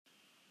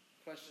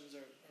questions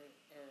are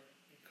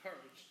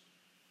encouraged.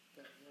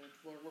 But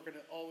we're going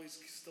to always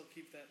still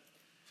keep our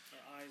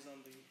eyes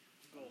on the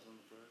goal.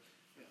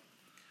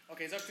 Yeah.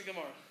 Okay, Zok to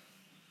Gemara.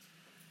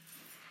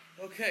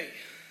 Okay,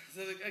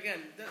 so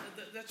again,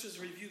 let's just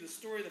review the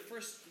story.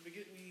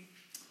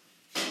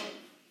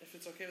 If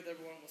it's okay with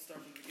everyone, we'll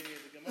start from the beginning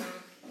of the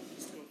Gemara.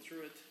 Just go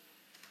through it.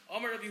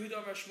 Amar Rabbi Yehuda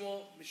Amar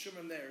Shmuel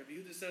Mishum Meir. Rabbi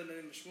Yehuda said in the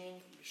name of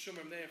Shmuel Mishum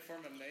Meir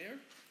from Meir.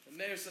 The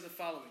Meir said the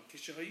following: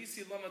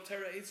 Kishahayisi lama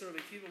Torah Eitzer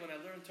Rabbi Akiva. When I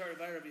learned Torah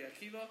by Rabbi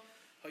Akiva,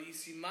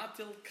 Hayisi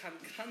matil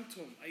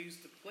kankantum. I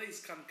used to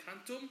place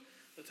kankantum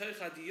the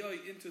Teicha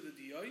Diyoi into the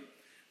Diyoi.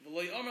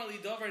 V'loy Amar li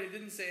Davar. He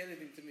didn't say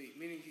anything to me,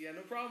 meaning he had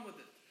no problem with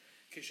it.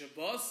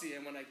 Kishabasi,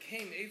 and when I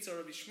came Eitzer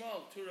Rabbi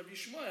Shmuel to Rabbi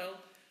Shmuel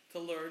to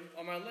learn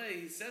Amar Le,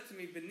 he said to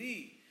me,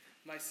 Beni,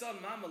 my son,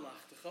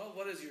 Mamalachtecha,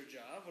 what is your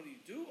job? What do you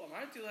do?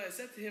 I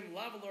said to him,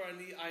 Lavalor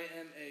Ani, I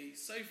am a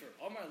cipher.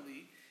 Amar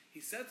Li, he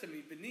said to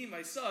me, Beni,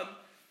 my son,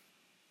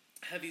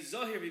 have you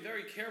Zahir, be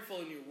very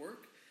careful in your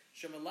work.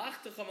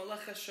 Shemalachtecha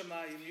Malacha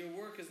Shamayim, your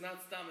work is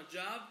not stam a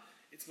job,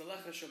 it's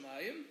Malacha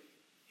Shamayim,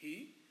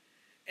 he.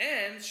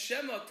 And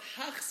Shema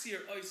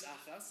Tachsir Ois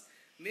Achas,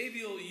 maybe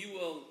you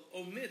will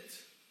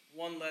omit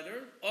one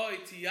letter, Oi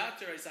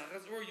Tiyater Ois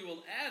Achas, or you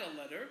will add a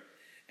letter.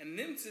 And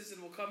Nimtzis, it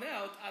will come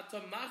out,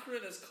 Atam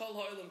Machrid as Kol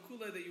Ha'olam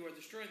Kule, that you are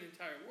destroying the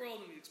entire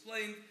world. And we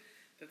explained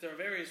that there are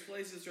various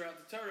places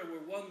throughout the Torah where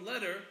one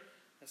letter,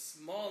 as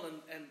small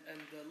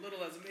and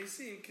little as it may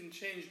seem, can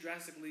change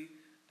drastically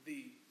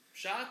the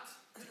Pshat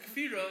to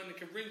Kfira, and it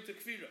can bring to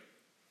Kfira.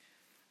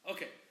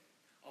 Okay.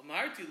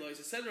 Amarti Lo, I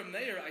said Rav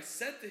Meir, I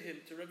said to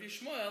him, to Rabbi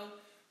Shmuel,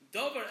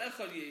 Davar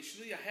Echad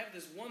Yeshli, I have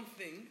this one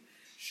thing,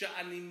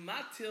 Sha'ani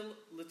Matil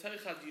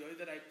L'Teicha Diyoi,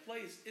 that I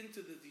place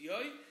into the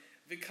Diyoi,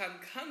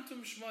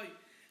 V'kankantum shmai,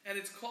 and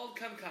it's called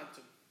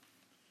kankantum.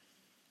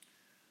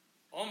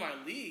 Omar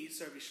Li,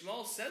 Sir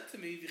Bishmal said to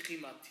me,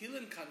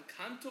 V'chimatilen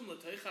kankantum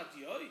l'toichat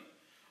diyoi.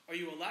 Are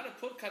you allowed to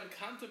put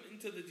kankantum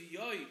into the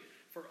diyoi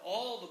for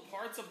all the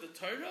parts of the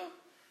Torah?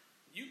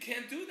 You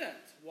can't do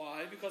that.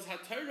 Why? Because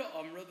HaTorah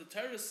Amra, the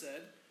Torah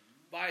said,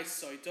 by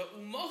Soita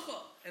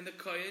Umacha, and the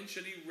Kohen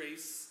should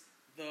erase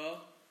the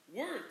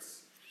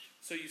words.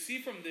 So you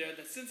see from there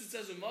that since it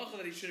says Umacha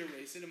that he should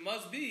erase it, it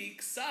must be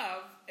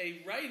Ksav,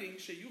 a writing,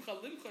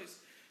 Sheyuchal Limchos,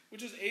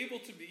 which is able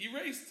to be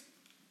erased.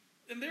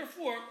 And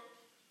therefore,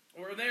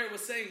 what Meir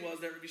was saying was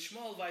that Rabbi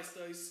Shmuel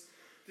Weistais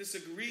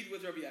disagreed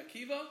with Rabbi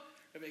Akiva.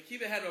 Rabbi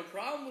Akiva had no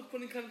problem with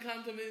putting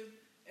kankantum in,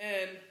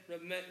 and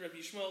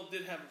Rabbi Shmuel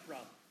did have a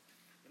problem.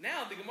 But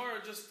now the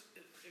Gemara just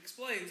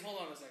explains, hold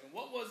on a second,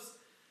 what was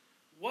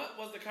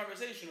the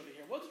conversation over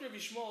here? What did Rabbi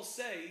Shmuel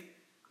say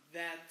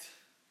that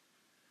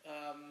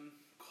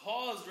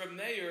caused Reb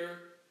Meir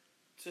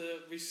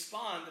to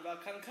respond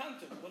about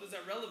kankantum? What is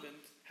that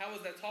relevant? How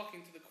is that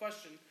talking to the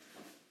question,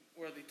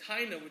 or the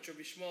taina which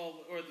Rabbi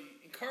Shmuel, or the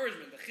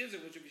encouragement, the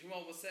chizuk which Rabbi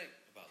Shmuel was saying?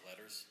 About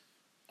letters?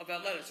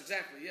 About letters,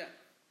 exactly, yeah.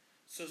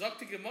 So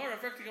Zakti Gemara,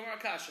 Frekti Gemara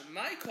Kasha,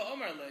 Maika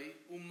Omarle,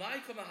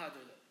 Umaika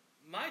Mahaderle.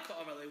 Maika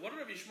Omarle, what did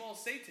Rabbi Shmuel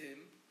say to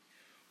him?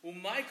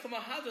 Umaika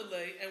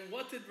Mahaderle, and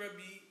what did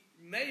Rabbi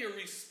Meir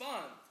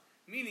respond?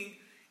 Meaning,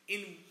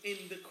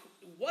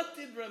 what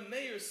did Reb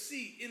Meir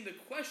see in the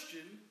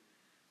question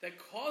that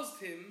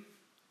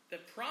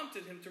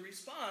prompted him to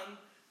respond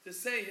to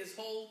say his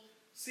whole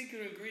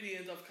secret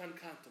ingredient of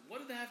kankantum? What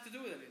did that have to do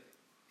with anything?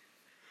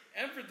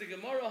 And for the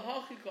Gemara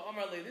Hachika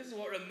Amarle, this is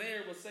what Reb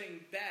Meir was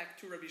saying back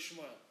to Rabbi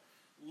Shmuel.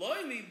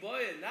 Loimi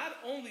boye, not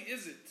only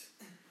is it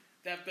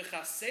that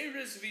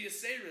bechaseris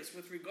v'yaseris,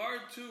 with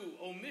regard to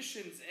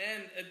omissions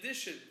and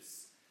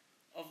additions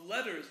of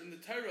letters in the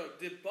Torah,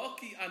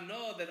 dibaki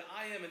ano, that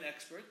I am an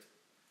expert,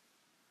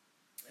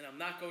 and I'm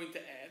not going to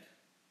add.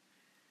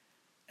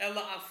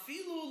 Ela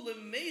afilu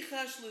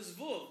lemechash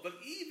lezvuv, but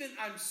even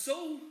I'm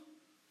so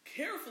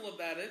careful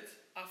about it,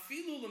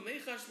 afilu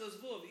lemechash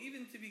lezvuv,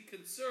 even to be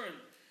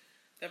concerned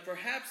that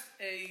perhaps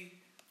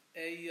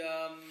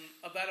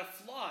about a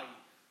fly,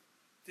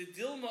 the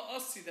dilma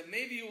asi, that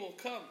maybe it will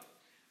come,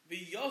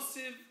 the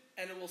yosiv,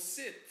 and it will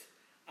sit,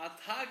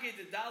 atage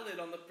de dalit,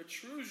 on the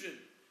protrusion,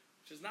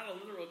 which is not a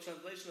literal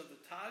translation of the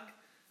tag,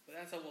 but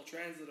that's how we'll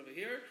translate over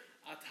here.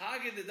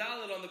 Atage the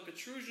dalit, on the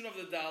protrusion of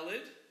the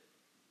dalit,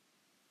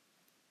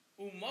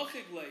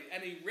 umachigle,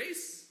 and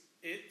erase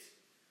it,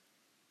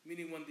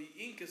 meaning when the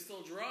ink is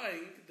still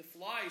drying, the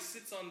fly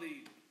sits on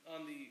the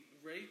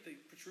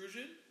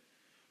protrusion.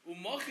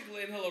 Umachigle,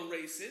 and he'll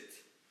erase it.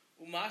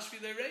 Umashvi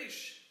the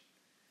reish,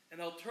 and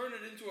he'll turn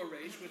it into a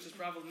reish, which is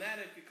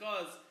problematic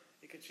because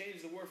it could change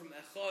the word from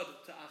echad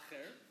to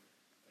acher.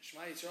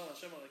 Shema Yisrael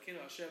Hashem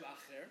Elokeinu Hashem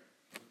acher.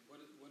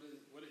 What is the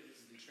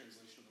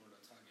translation of the word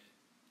atage?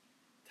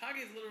 Tag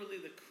is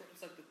literally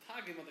it's like the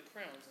tagim of the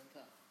crowns on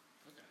top.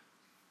 Okay.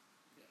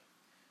 Yeah.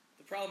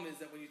 The problem is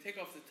that when you take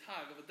off the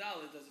tag of a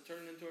dalit, does it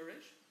turn into a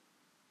resh?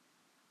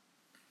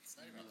 It's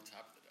not even on the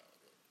top of the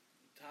dalit, really.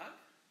 Tag?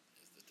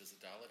 Does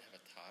the dalit have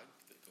a tag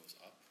that goes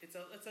up? It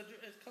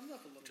comes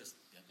up a little bit.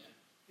 Yeah.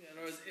 Yeah, in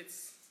other words,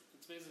 it's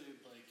basically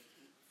like if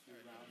you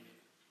round it.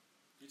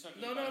 You're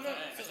talking No. about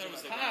I thought it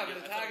was the Tag. round-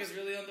 The I thought tag it is was-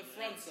 really on the yeah,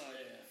 front yeah, side,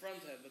 yeah.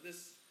 front head. But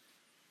this,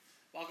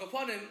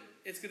 Balkaponin,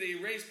 it's going to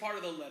erase part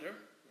of the letter.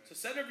 So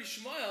said Rabbi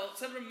Shmuel,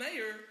 said Rabbi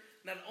Meir,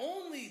 not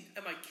only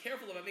am I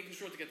careful about making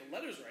sure to get the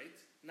letters right,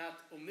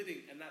 not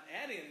omitting and not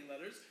adding any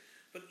letters,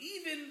 but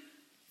even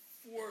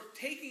for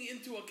taking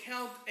into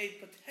account a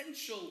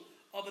potential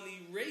of an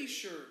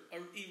erasure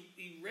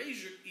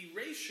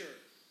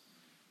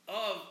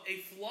of a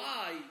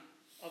fly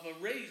of a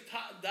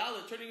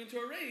dollar turning into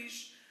a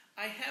reish,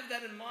 I have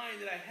that in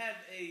mind that I have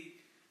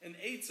an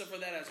eitzah for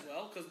that as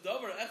well. Because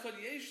davar echad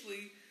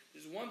yeshli,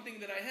 there's one thing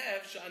that I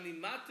have, sha'ani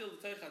matil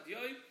l'teichad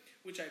yoy,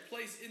 which I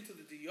place into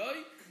the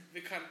diyoy,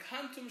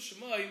 v'kankantum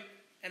shemoy,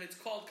 and it's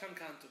called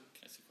kankantum.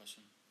 Can I ask you a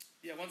question?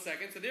 Yeah, 1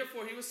 second. So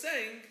therefore, he was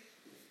saying,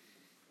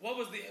 how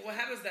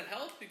does that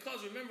help?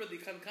 Because remember, the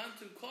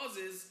kankantum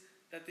causes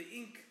that the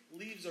ink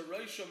leaves a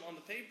rosham on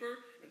the paper,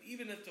 and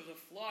even if the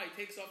fly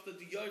takes off the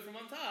diyoy from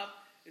on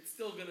top, it's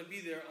still going to be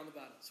there on the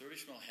bottom. So Rabbi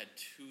Shmuel had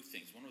two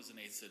things. One was an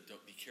eitzah,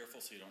 don't be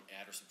careful so you don't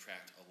add or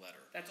subtract a letter.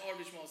 That's all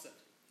Rabbi Shmuel said.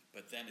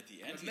 But then at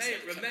the end,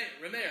 Rameir.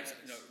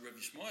 No, Rabbi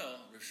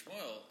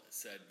Shmuel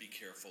said, be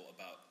careful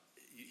about.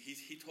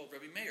 He told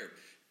Rabbi Meir,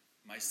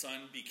 my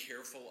son, be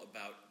careful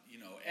about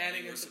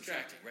adding or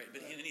subtracting, right?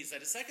 But then he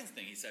said a second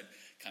thing. He said,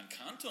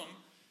 kankantum,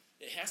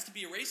 it has to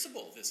be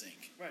erasable. This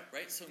ink,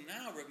 right? So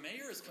now Rabbi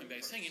Meir is coming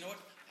back saying, you know what?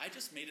 I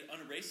just made it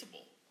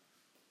unerasable.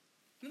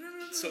 No.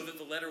 So that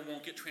the letter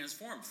won't get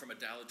transformed from a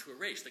daled to a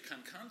resh. The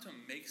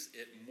kankantum makes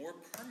it more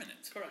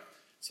permanent. Correct.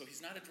 So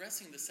he's not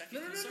addressing the second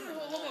No. concern.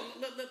 Hold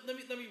on. Let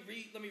me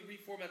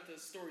reformat the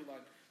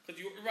storyline because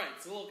you're right.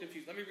 It's a little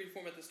confused. Let me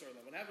reformat the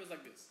storyline. What happened was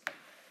like this: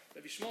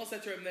 Rabbi Shmuel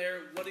said to him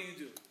there, "What do you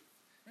do?"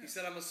 He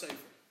said, "I'm a sefer."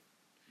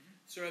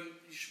 So Rabbi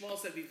Shmuel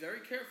said, "Be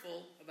very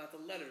careful about the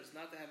letters,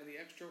 not to have any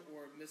extra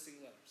or missing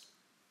letters."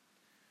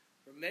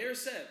 Rabbi Meir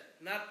said,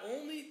 "Not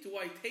only do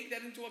I take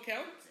that into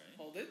account,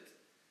 hold it,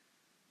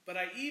 but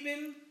I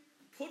even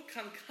put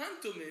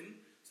kankantum in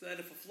so that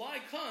if a fly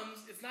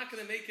comes, it's not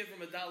going to make it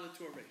from a dalet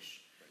to a resh."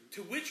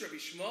 To which Rabbi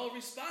Shmuel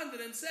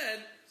responded and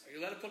said, "Are you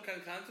allowed to put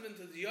kankantum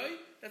into the yoy?"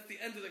 That's the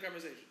end of the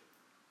conversation.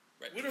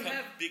 Right. We don't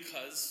have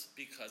because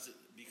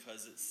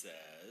it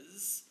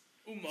says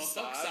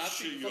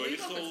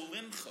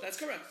That's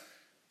correct.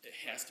 It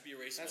has to be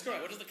erasable. That's correct.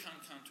 Now, what does the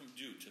kankantum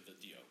do to the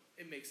dio?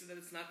 It makes it that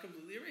it's not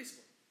completely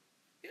erasable.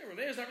 Yeah,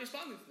 Rameir's not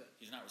responding to that.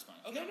 He's not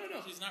responding. Okay.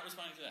 No. He's not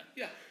responding to that.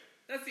 Yeah,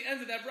 that's the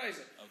end of that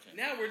brisa. Okay.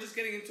 Now we're just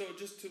getting into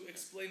just to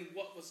explain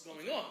what was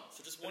going on.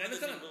 So just one other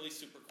thing really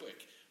super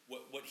quick.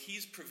 What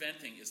he's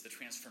preventing is the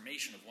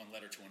transformation of one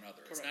letter to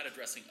another. Correct. It's not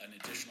addressing an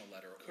additional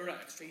letter or an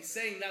Correct. extra He's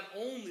letter. saying not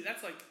only,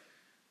 that's like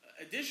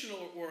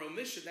additional or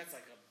omission, that's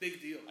like a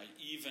big deal. I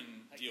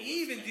even Like deal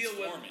even with deal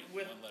transforming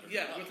with one letter to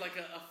yeah, another. with like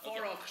a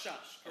far off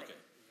chash. Okay.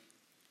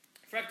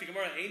 Correct. The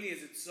Gemara Aini,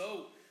 is it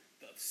so,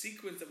 the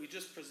sequence that we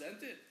just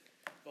presented,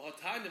 the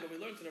Hatanya, when we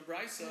learned in the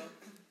Brisa,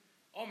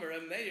 Omer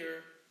and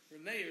Meir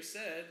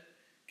said,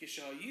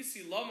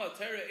 Kishahayisi lama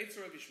Torah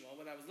Eitzer Rabbi Shmuel,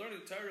 when I was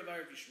learning Torah by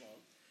Rabbi Shmuel,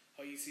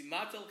 Hayisi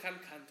matel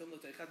kankantum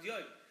l'teichad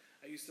yoy.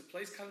 I used to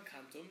place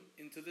kankantum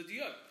into the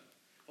diyoy.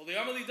 Well, the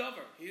Amali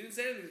Dover, he didn't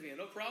say anything to me, I had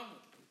no problem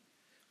with it.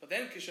 But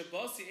then,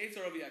 Kishabasi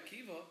Eitzer Rabbi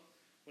Akiva,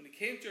 when he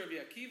came to Rabbi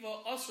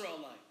Akiva, Asra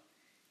alai,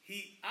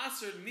 he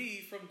answered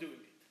me from doing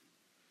it.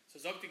 So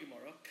Zokti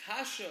Gemara,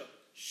 Kasha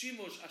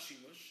Shimush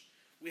Ashimush.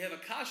 We have a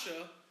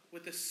Kasha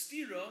with a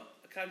stira,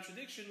 a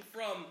contradiction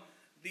from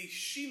the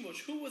Shimush.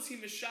 Who was he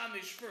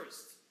Mishamish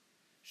first?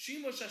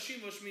 Shimush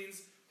Ashimush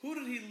means, who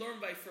did he learn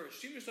by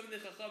first? Shimush Tamidei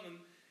Chachamim,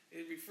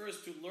 it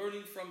refers to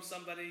learning from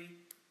somebody,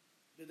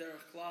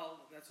 B'derech Klal,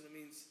 that's what it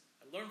means.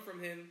 I learned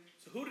from him.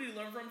 So who did he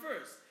learn from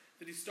first?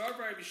 Did he start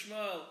by Rabbi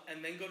Shmuel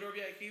and then go to Rabbi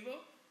Akiva,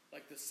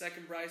 like the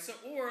second brisa?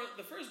 Or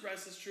the first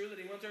brisa is true that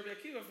he went to Rabbi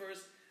Akiva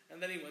first,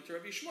 and then he went to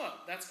Rabbi Shmuel.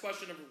 That's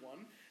question number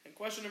one. And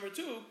question number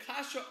two,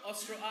 Kasha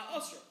Asra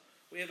Asra.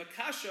 We have a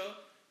Kasha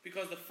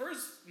because the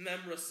first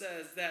memra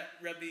says that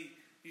Rabbi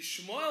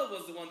Yishmael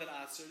was the one that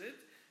answered it,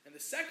 and the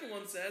second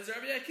one says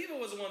Rabbi Akiva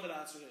was the one that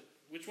answered it.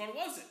 Which one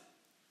was it?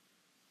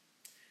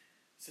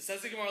 So it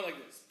says the Gemara like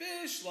this.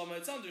 Bish Lama,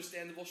 it's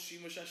understandable,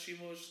 Shimush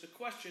Ashimush, the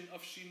question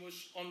of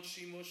Shimush on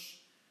Shimush,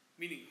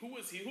 meaning who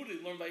was he? Who did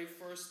he learn by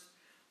first?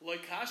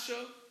 Like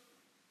Kasha,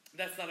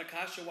 that's not a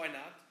Kasha, why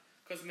not?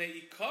 Because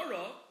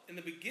Me'ikara, in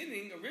the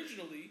beginning,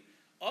 originally,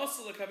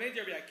 also the Kamed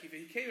Rabbi Akiva,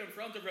 he came in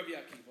front of Rabbi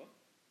Akiva.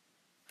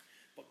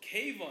 But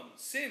Kevon,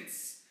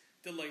 since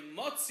the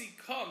Leimatzi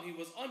come, he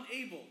was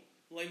unable.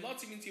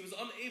 Leimatzi means he was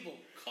unable.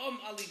 Come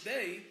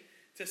alidei,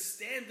 to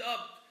stand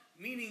up,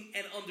 meaning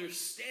and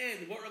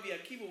understand what Rabbi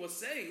Akiva was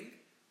saying,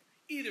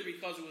 either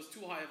because it was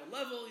too high of a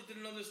level, he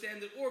didn't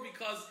understand it, or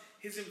because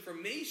his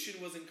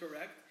information was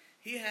incorrect.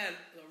 He had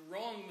a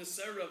wrong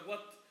Masera of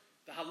what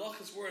the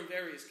halachas were in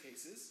various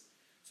cases.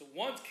 So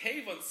once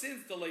Kevon,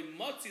 since the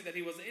Leimatzi, that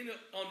he was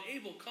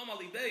unable, come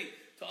alidei,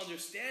 to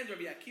understand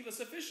Rabbi Akiva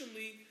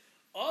sufficiently,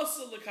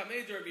 also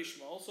l'kamed Rabbi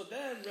Shmuel. So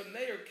then Rabbi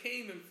Meir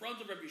came in front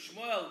of Rabbi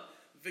Shmuel,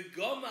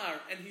 v'gomar,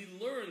 and he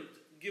learned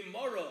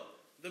Gemara,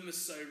 the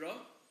Messiah,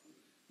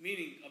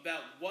 meaning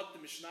about what the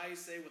Mishnayos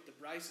say, what the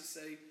Braisos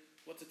say,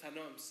 what the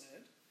Tanoim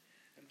said.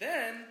 And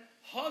then,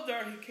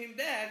 Hadar, he came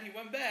back, he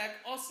went back,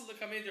 also the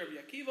Kamed Rabbi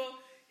Akiva,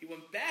 he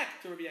went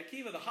back to Rabbi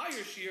Akiva, the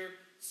higher Shir,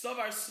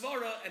 Savar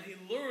Svara, and he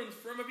learned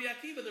from Rabbi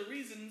Akiva the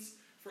reasons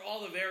for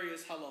all the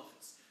various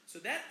halachas. So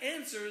that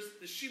answers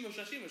the Shimush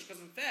HaShimush,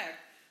 because in fact,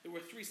 there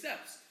were 3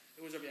 steps.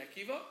 It was Rabbi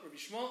Akiva, Rabbi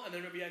Shmuel, and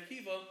then Rabbi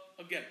Akiva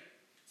again.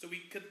 So we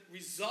could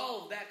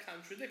resolve that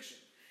contradiction.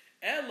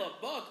 Ela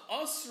but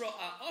Asra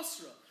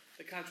Asra,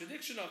 the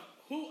contradiction of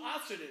who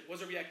answered it.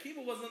 Was Rabbi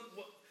Akiva wasn't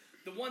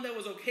the one that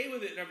was okay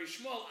with it, and Rabbi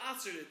Shmuel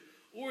answered it,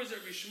 or is it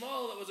Rabbi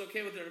Shmuel that was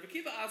okay with it? Rabbi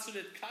Akiva answered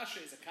it.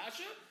 Kasha is a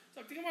kasha.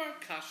 So the Gemara,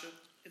 kasha.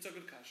 It's a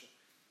good kasha.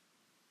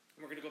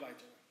 And we're going to go back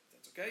to it.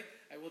 That's okay.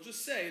 I will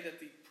just say that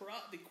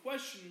the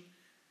question,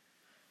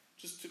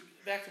 just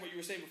back to what you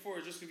were saying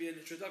before, just going to be an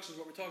introduction to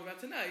what we're talking about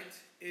tonight,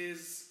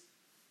 is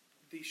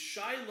the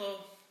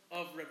shaila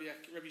of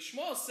Rabbi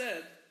Shmuel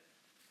said,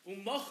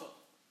 Umacha.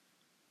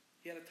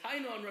 He had a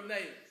taina on Reb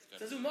Meir.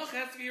 Says Umacha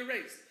has to be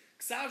erased.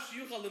 Ksav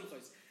shiyuchal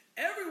limchos.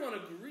 Everyone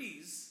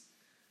agrees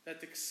that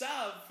the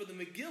ksav for the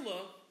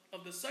Megillah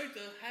of the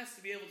Saita has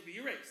to be able to be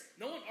erased.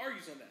 No one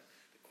argues on that.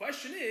 The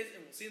question is,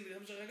 and we'll see in the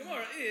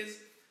Gemara, is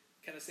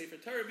can a Sefer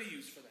Torah be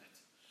used for that?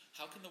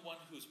 How can the one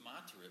who's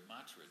materit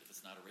if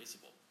it's not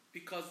erasable?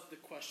 Because the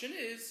question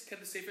is, can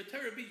the Sefer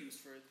Torah be used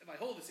for it? If I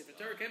hold the Sefer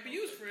Torah can't be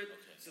used for it,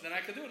 then I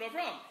can do it, no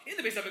problem. In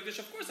the Beis HaMikdash,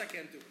 of course I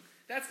can't do it.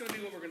 That's going to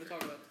be what we're going to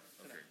talk about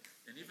tonight.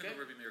 And even though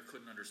Rabbi Meir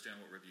couldn't understand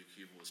what Rabbi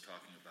Akiva was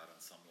talking about on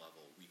some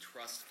level, we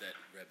trust that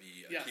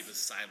Rabbi Akiva's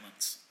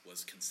silence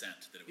was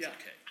consent, that it was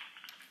okay.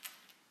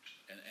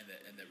 And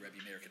that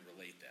Rabbi Meir can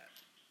relate that.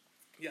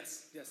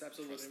 Yes,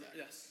 absolutely.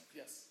 Yes.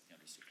 He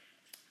understood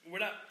that. We're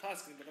not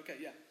tasking, but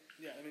okay, yeah.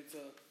 I mean, it's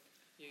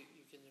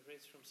You can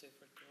erase from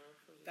Sefer Torah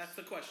for this? That's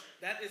the question.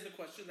 That is the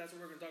question. That's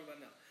what we're going to talk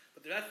about now.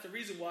 But that's the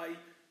reason why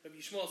Rabbi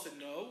Yishmael said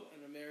no, and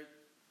Rabbi Meir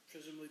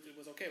presumably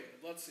was okay with it.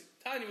 Let's see.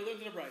 Tanya, we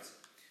learned in the Brayso.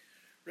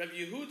 Rabbi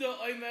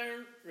Yehuda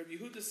Omer, Rabbi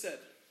Yehuda said,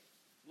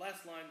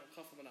 last line of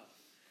Chaf Manal.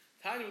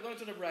 Tanya, we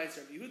learned in the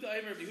Brayso. Rabbi Yehuda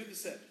Omer, Rabbi Yehuda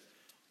said,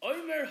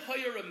 Omer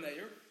Haya Rabbi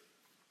Meir.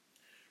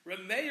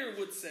 Rabbi Meir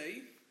would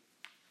say,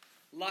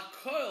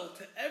 Lakoil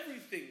to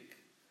everything,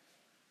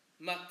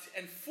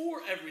 and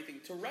for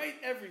everything, to write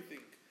everything.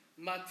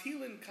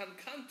 Matilin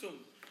kankantum,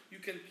 you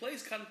can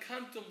place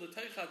kankantum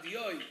l'teicha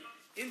dioi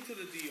into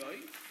the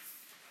dioi.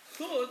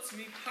 Chutz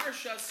mi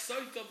parsha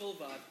soita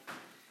volvad,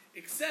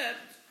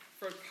 except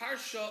for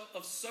parsha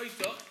of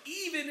soita,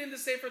 even in the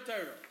Sefer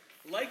Torah,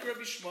 like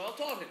Rabbi Shmuel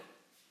taught him.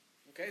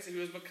 Okay, so he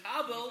was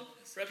makabel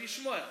Rabbi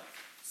Shmuel.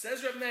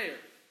 Says Rabbi Meir,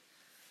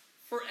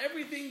 for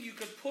everything you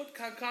could put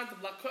kankantum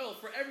lakoil.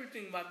 For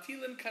everything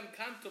matilin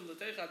kankantum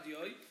l'teicha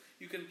dioi,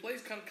 you can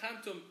place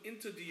kankantum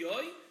into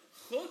dioi.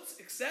 Chutz,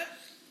 except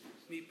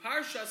mi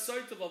parsha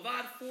soita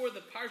vavad, for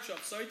the parsha of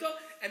soita,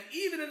 and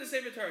even in the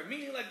Sefer Torah,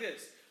 meaning like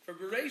this: from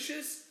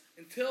Bereshis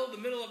until the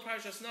middle of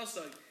Parshas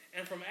Nosai,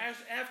 and from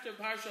after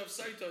parsha of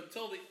soita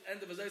until the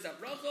end of Azayis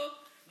Abracha,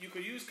 you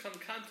could use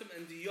kankantum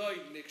and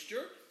dioi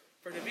mixture.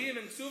 For Nevi'im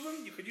and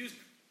Ksuvim, you could use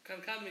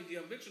kankantum and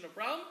dioi mixture, no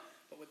problem.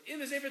 But within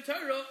the Sefer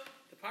Torah,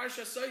 the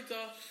parsha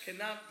soita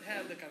cannot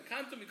have the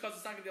kankantum because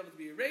it's not going to be able to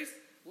be erased,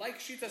 like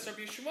Shitas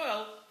Rabbi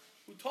Shmuel,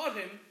 who taught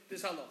him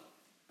this halach.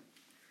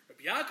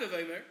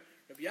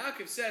 Rabbi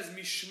Yaakov says,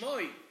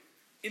 Mishmoi,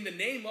 in the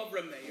name of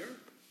Rabbi Meir.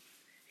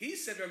 He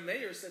said, Rabbi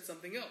Meir said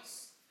something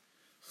else.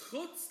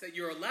 Chutz, that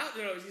you're allowed,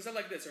 he said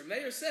like this. Rabbi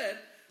Meir said,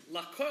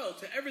 Lakoil,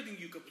 to everything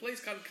you could place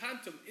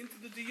kankantum into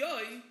the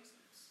dioi.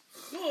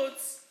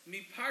 Chutz,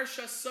 mi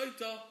parsha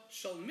soita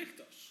shal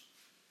mikdash.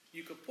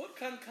 You could put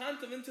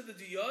kankantum into the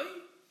dioi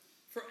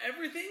for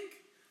everything,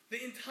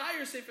 the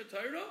entire Sefer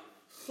Torah,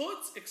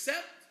 chutz,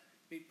 except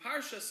mi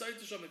parsha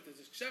soita shal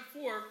mikdash, except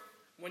for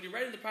when you're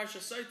writing the parsha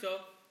soita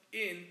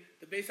in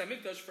the Beis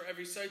HaMikdash for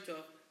every Saita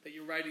that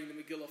you're writing the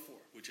Megillah for.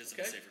 Which isn't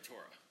a Sefer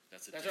Torah.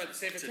 That's right. The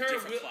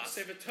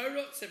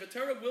Sefer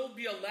Torah will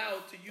be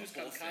allowed to use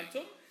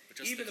kankantum.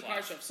 Even the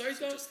parsha of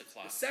Saita,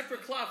 the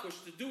separate cloth which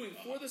they're doing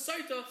for the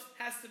Saita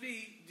has to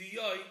be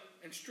diyai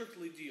and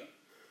strictly diyai.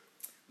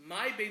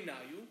 My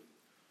beinayu,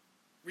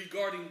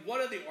 regarding what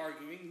are they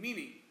arguing,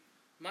 meaning,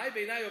 my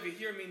beinayu over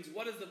here means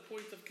what is the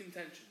point of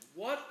contention?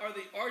 What are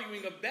they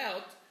arguing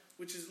about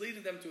which is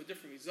leading them to a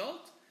different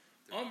result?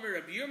 Amr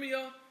Rabbi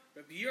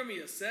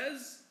Yirmiyah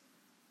says,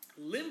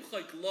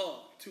 Limchak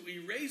law, to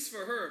erase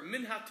for her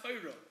min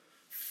ha-Torah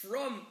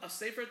from a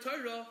Sefer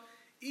Torah,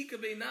 Ika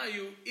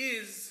beinayu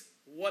is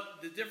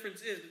what the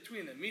difference is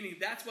between them. Meaning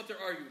that's what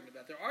they're arguing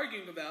about. They're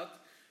arguing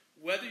about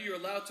whether you're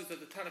allowed to, the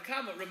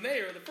Tanakama, Reb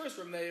Meir, the first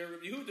Reb Meir,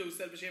 Reb Yehuda, who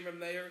said B'Shem Reb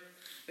Meir,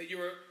 that you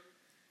were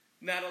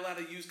not allowed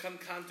to use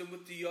kankantum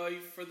with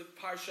diyai for the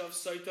parsha of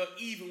Saita,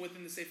 even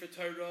within the Sefer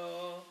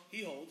Torah.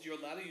 He holds you're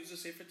allowed to use the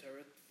Sefer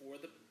Torah for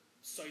the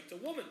Saita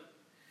woman.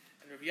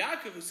 And Rabbi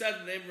Yaakov, who said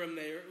the name of Reb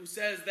Meir, who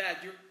says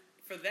that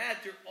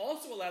you're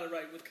also allowed to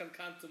write with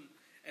kankantum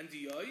and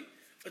diyai.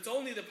 It's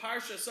only the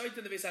parsha Saita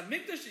in the Beis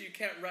HaMikdash that you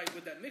can't write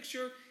with that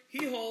mixture.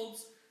 He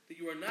holds that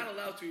you are not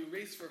allowed to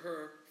erase for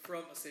her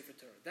from a Sefer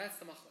Torah. That's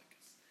the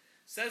machlekes.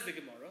 Says the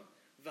Gemara,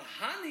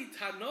 V'hani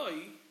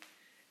tanoi,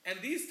 and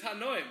these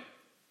tanoim,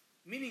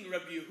 meaning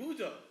Rabbi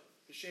Yehuda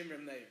b'shem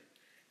Reb Meir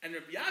and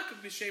Rabbi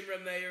Yaakov b'shem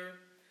Reb Meir,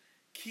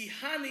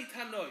 kihani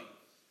tanoi,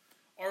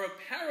 are a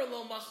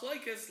parallel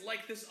machlokes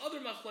like this other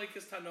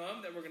machlokes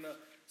tanoim that we're going to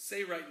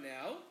say right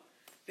now.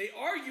 They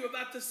argue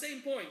about the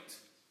same point.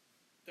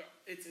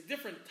 It's a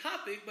different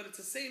topic, but it's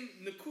the same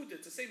nekuda,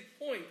 it's the same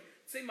point,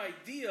 same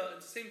idea,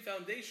 it's the same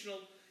foundational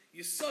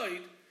yesod,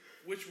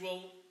 which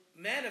will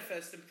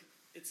manifest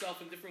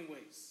itself in different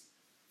ways.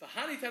 The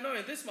hani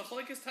tanoim, this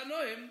machlokes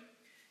tanoim,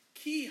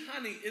 ki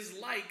hani is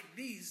like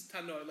these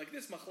tanoim, like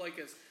this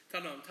machlokes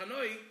tanoim.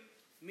 Tanoi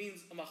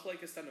means a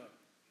machlokes tanoim.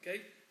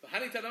 Okay? The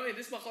hani tanoim,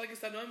 this machlokes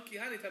tanoim, ki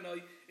hani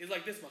tanoim is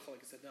like this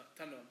machlokes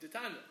tanoim.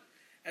 Ditana,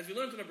 as we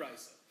learned in the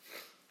Brisa,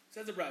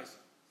 says the Brisa,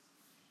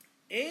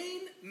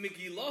 Ein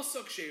Megillah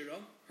Sakshera,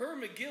 her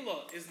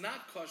Megillah is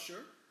not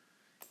kosher.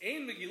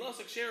 Ein Megillah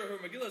Sakshera, her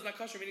Megillah is not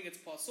kosher, meaning it's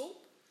puzzle.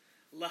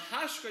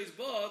 Lahashkais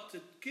ba, to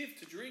give,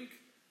 to drink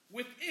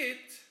with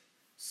it,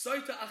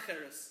 Saita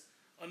Acheres,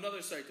 another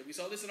Saita. We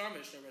saw this in our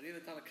Mishnah already. The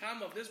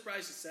Tanakama of this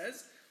Brisa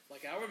says,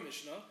 like our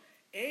Mishnah,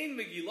 Ein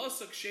Megillah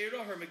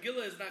Sakshera, her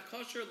Megillah is not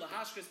kosher,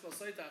 Lahashkais ba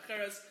Saita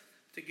Acheres,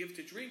 to give,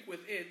 to drink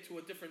with it to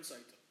a different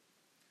Saita.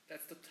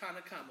 That's the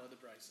Tanakama of the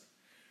Brisa.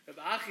 Rav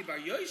Achi Bar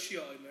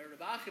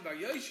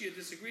Yoshia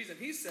disagrees, and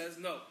he says,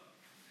 no.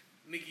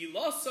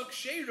 Megillah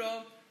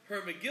Sakshera,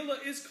 her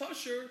Megillah is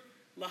kosher,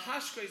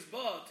 lahashkais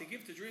ba, to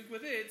give, to drink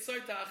with it,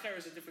 saita acher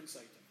is a different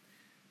saita.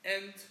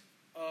 End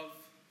of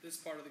this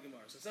part of the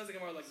Gemara. So it says the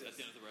Gemara like this. That's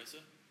the end of the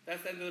Brisa?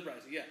 That's the end of the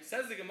Brisa, yeah.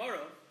 Says the Gemara,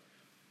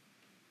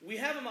 we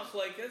have a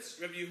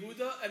machlokes, Rabbi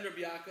Yehuda and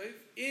Rabbi Yaakov,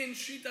 in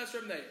Shitas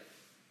Reb Meir.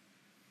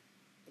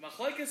 The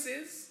machlokes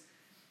is,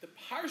 the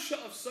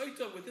parsha of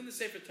saita within the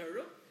Sefer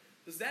Torah,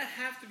 does that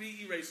have to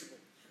be erasable?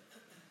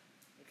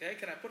 Okay,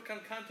 can I put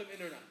kankantum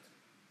in or not?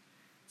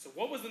 So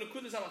what was the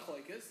nekudas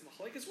hamachlokes? The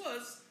machlokes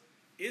was,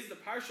 is the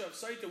parsha of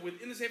saita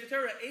within the Sefer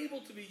Torah able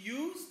to be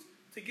used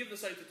to give the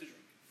saita to drink?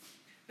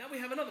 Now we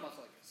have another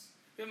machlokes.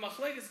 We have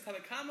machlokes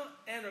Tanakama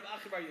and Rav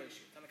Achi Bar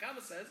Yoshia.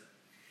 Tanakama says,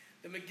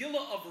 the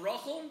Megillah of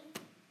Rachel,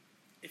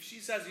 if she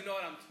says, you know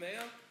what, I'm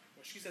Tmeya,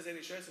 or she says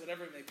any shayes,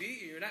 whatever it may be,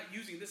 and you're not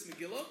using this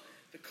Megillah,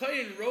 the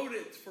Kohen wrote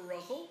it for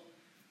Rachel,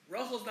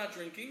 Rachel's not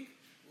drinking,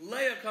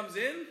 Leah comes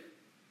in,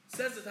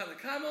 says the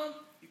Tanakama,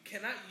 you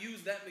cannot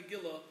use that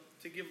Megillah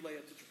to give Leah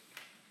to drink.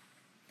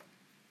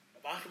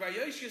 Rav Achi Bar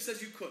Yoshia says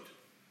you could.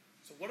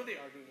 So what are they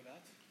arguing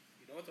about?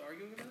 You know what they're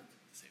arguing about?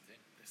 The same thing.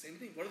 The same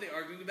thing. What are they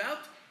arguing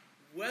about?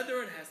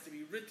 Whether it has to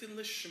be written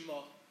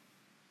l'shma.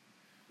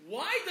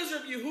 Why does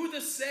Rabbi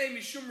Yehuda say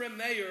Mishum Reb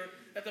Meir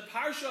that the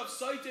parsha of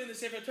Saita in the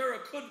Sefer Torah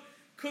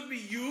could be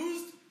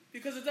used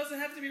because it doesn't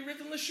have to be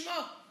written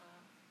l'shma?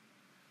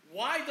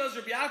 Why does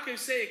Rabbi Yaakov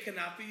say it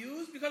cannot be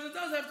used? Because it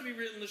does have to be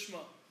written l'shma.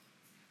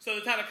 So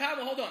the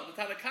Tanakama, hold on.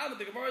 The Tanakama,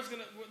 the Gemara is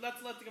going to,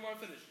 let's let the Gemara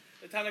finish.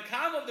 The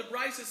Tanakama of the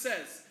Brisa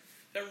says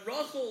that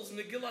Rachel's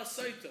Megillah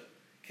Saita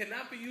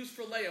cannot be used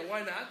for Leah. Why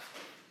not?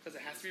 Because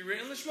it has to be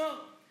written l'shma.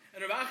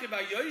 And Rav Achi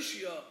Bar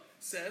Yoshia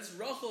says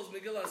Rachel's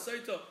Megillah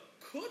Saita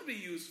could be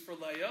used for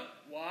Leah.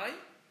 Why?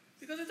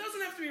 Because it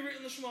doesn't have to be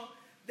written l'shma.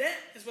 That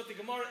is what the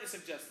Gemara is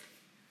suggesting.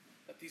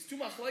 That these two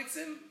machlokes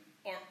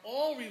are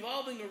all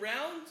revolving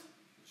around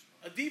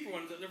a deeper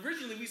one.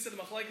 Originally, we said the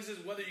machlokes is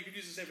whether you could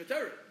use the Sefer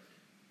Torah.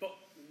 But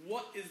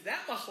what is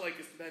that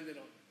machlokes dependent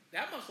on?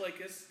 That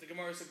machlokes, the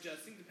Gemara is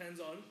suggesting, depends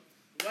on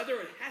whether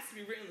it has to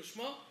be written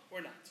l'shma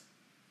or not.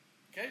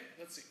 Okay?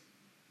 Let's see.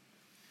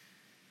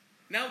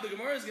 Now, the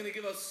Gemara is going to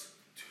give us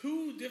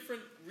two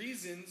different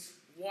reasons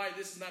why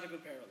this is not a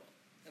good parallel.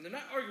 And they're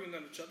not arguing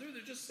on each other,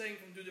 they're just saying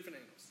from two different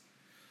angles.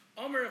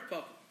 Amar Rav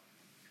Papa.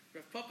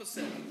 Rav Papa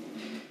said,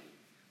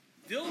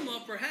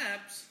 Dilma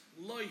perhaps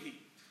loihi.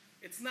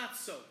 It's not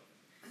so.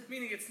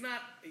 Meaning it's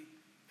not a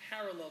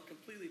parallel,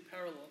 completely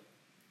parallel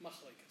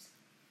machlokes.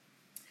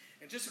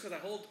 And just because I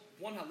hold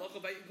one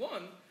halacha by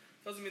one,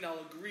 doesn't mean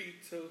I'll agree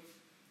to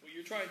what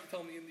you're trying to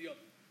tell me in the other.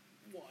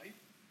 Why?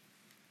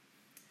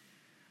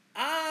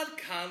 Ad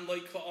kan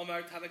loika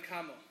omar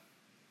tanakama.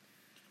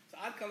 So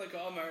ad kan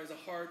loika omar is a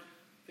hard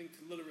thing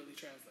to literally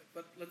translate.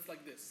 But let's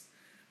like this.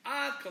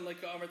 Ad kan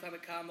loika omar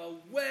tanakama.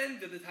 When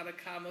did the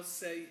Tanakama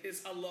say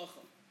his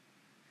halacha?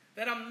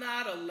 That I'm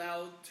not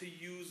allowed to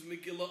use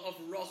Megillah of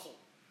Rachel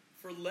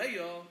for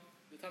Leah,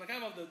 the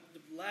Tanakama of the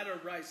latter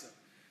Brisa,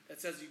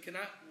 that says you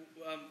cannot,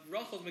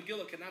 Rachel's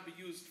Megillah cannot be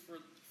used for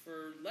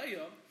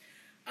Leah.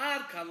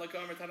 Ad kan loika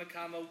omar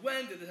tanakama.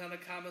 When did the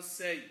Tanakama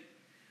say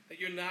that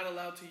you're not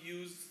allowed to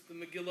use the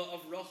Megillah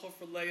of Rachel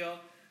for Leah?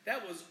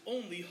 That was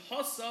only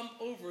Hassam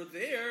over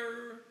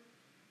there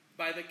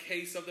by the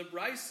case of the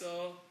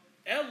Brisa.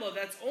 Ella,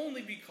 that's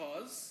only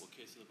because... What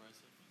case of the Brisa?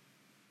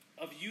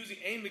 Of using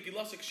Ein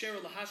Megillah Sakshera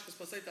Lahashkas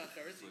Paseta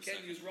Acheres. You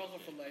can't use Rachel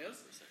for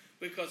Leah's.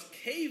 Because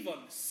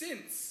Kevon,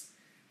 since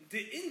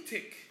the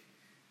intik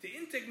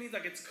means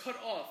like it's cut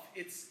off,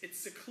 it's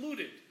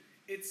secluded,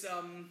 it's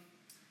Kevon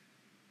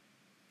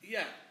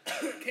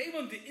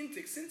the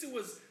intik, since it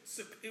was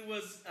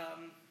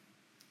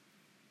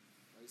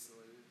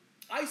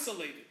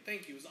isolated.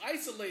 Thank you. It was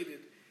isolated.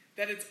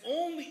 that it's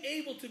only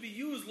able to be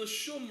used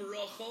l'shum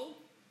Rachel,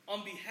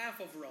 on behalf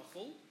of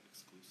Rachel.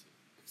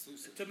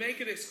 Exclusive. To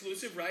make it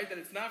exclusive, right? That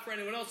it's not for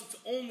anyone else, it's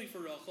only for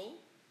Rachel.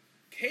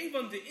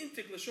 Kevan de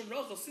intik l'shum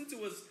Rachel, since it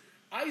was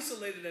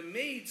isolated and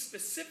made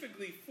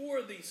specifically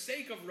for the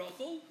sake of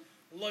Rachel,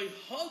 loy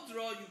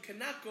hadra, you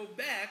cannot go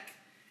back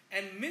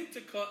and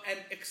mintika and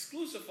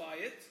exclusify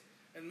it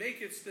and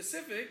make it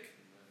specific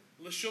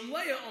l'shum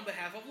Leah on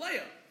behalf of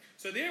Leah.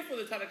 So therefore,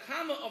 the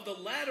Tanakama of the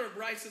latter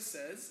brisa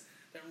says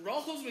that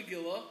Rachel's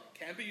Megillah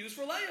can't be used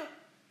for Leah.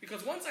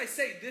 Because once I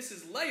say this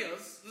is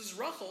Leah's, this is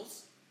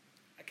Rachel's,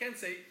 I can't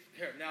say,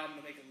 here, now I'm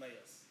going to make it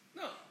Leah's.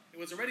 No, it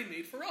was already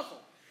made for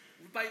Rachel.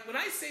 When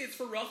I say it's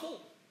for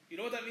Rachel, you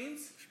know what that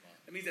means?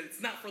 It means that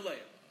it's not for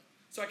Leah.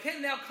 So I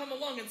can't now come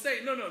along and say,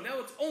 no, now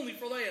it's only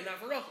for Leah, not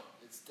for Rachel.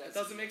 It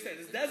doesn't make sense.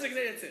 It's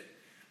designated, it's it.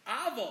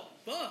 Ava,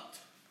 but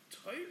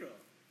Torah,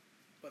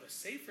 but a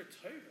Sefer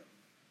Torah,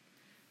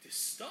 the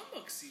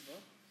stomach siva,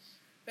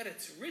 that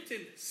it's written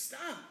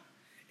stam.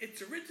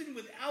 It's written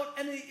without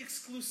any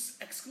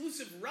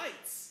exclusive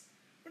rights.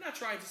 We're not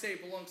trying to say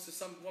it belongs to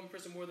one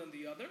person more than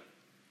the other.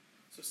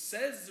 So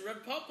says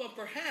Reb Papa,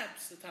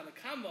 perhaps the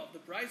Tanakama of the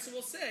Brisa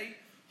will say,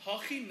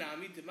 Hachi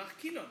nami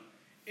demachkinon.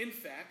 In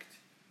fact,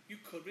 you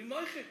could be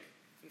moichik.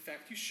 In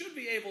fact, you should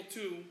be able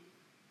to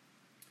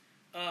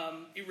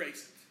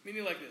erase it.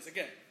 Meaning like this.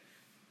 Again,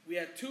 we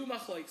had two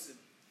machleksim.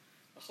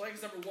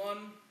 Machlekes number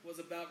one was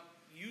about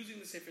using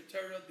the Sefer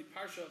Torah, the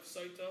Parsha of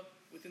Soita,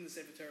 within the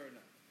Sefer Torah or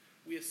not.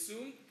 We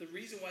assume the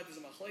reason why there's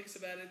a machlekes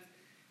about it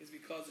is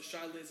because the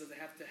shaila is that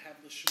they have to have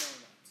l'shma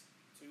or not.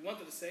 So we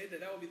wanted to say that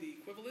would be the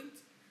equivalent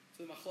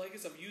to the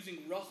machlekes of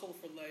using Rachel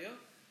for Leah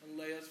and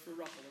Leah's for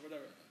Rachel or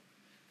whatever.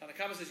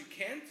 Tanakama says you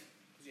can't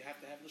because you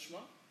have to have l'shma.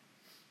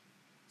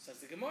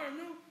 Says the Gemara,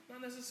 no,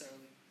 not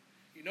necessarily.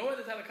 You know why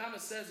the Tanakama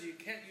says you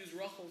can't use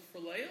Rachel for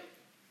Leah?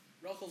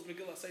 Rachel's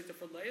Megillah Saita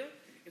for Leah?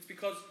 It's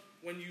because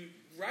when you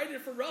write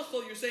it for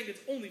Rachel, you're saying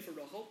it's only for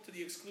Rachel to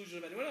the exclusion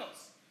of anyone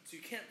else. So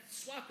you can't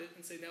swap it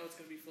and say now it's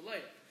going to be for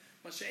Leah.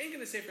 Masha ain't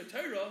going to say for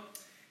Torah,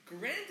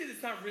 granted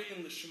it's not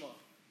written l'shma.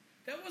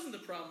 That wasn't the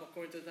problem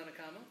according to the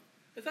Tanakama.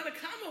 The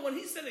Tanakama, when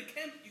he said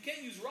you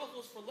can't use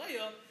Rachel's for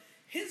Leah,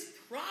 his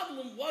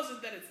problem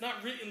wasn't that it's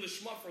not written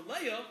l'shma for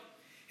Leah.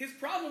 His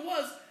problem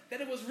was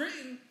that it was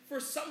written for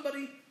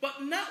somebody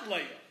but not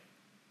Leah.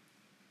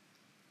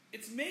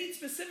 It's made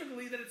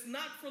specifically that it's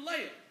not for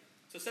Leah.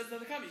 So it says the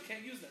Tanakama, you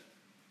can't use that.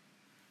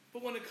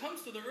 But when it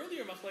comes to the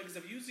earlier machlekes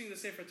of using the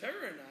Sefer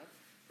Torah or not,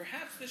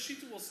 perhaps the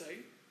Shita will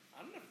say,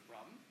 I don't have a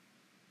problem.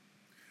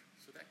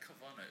 So that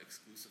kavana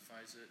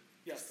exclusifies it?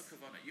 Yes. It's the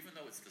kavana, even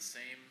though it's the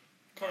same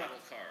Correct.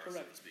 model car,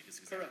 Correct. so to speak.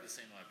 It's exactly Correct. the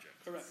same object.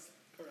 Correct.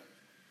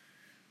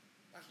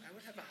 I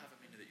would have a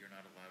havamina that you're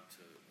not allowed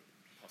to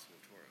pasul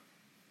Torah.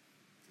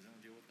 Does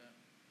anyone deal with that?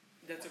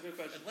 That's a good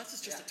question. Unless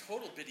it's just a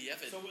total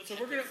bidiyevit. So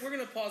we're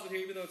gonna pause it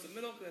here, even though it's the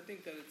middle, because I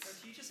think that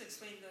it's. Can you just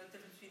explain the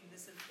difference between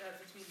this and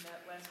between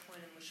that last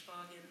point and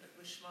lishma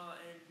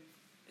and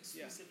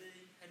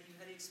exclusivity? How do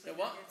you explain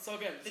What? that? So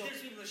again, The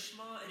difference between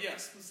lishma and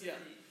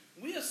exclusivity.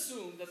 We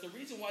assume that the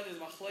reason why there's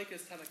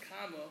machlekes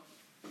Tanakama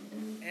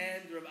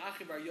and Reb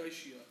Achi Bar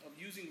Yoshia of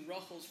using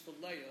Rachel's for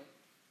Leah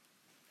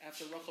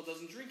after Rachel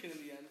doesn't drink it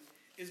in the end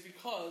is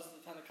because the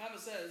Tanakama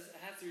says it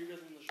has to be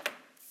written lishma.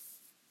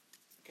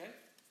 Okay.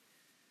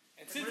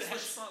 And since it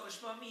has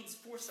lishma means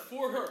for something.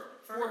 For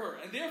her.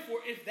 And therefore,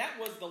 if that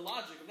was the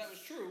logic, if that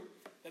was true,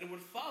 then it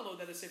would follow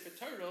that a Sefer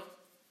Torah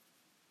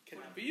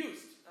cannot be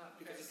used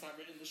because it's not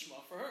written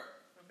lishma for her.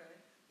 Okay.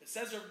 It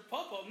says her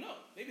papa, no.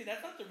 Maybe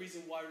that's not the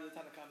reason why the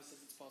Tanakama says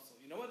it's possible.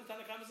 You know why the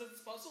Tanakama says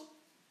it's possible?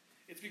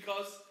 It's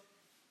because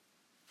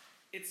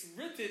it's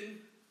written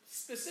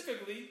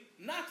specifically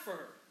not for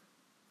her.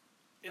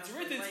 It's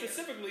written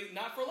specifically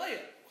not for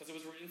Leah because it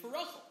was written for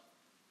Rachel.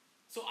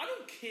 So I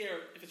don't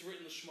care if it's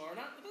written l'shma or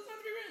not. It doesn't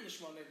have to be written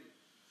l'shma, maybe.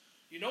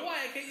 You know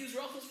why I can't use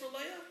Rachel's for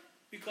Leah?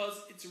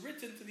 Because it's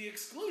written to the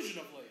exclusion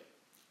of Leah.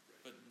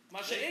 But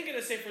Masha ain't going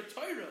to say for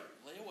Torah,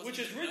 which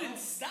is written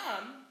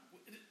stam.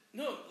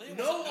 No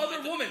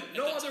other woman.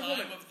 No other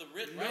woman. At the time of the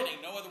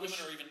writing, no other women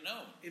are even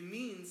known. It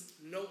means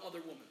no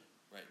other woman.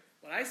 Right.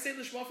 When I say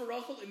l'shma for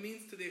Rachel, it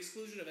means to the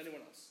exclusion of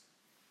anyone else.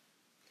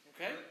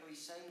 Okay? Are you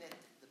saying that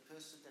the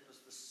person that was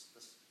this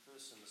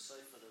person, the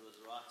Sefer that was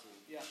writing,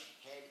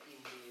 had in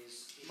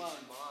his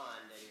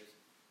mind that he was.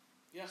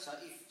 Yeah. So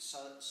if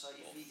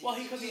he did. Well,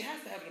 because he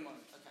has to have it in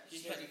mind. Okay.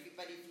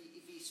 But if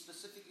he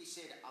specifically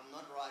said, I'm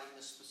not writing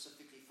this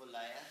specifically for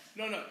Leah.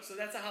 No. So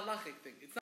that's a halachic thing. It's not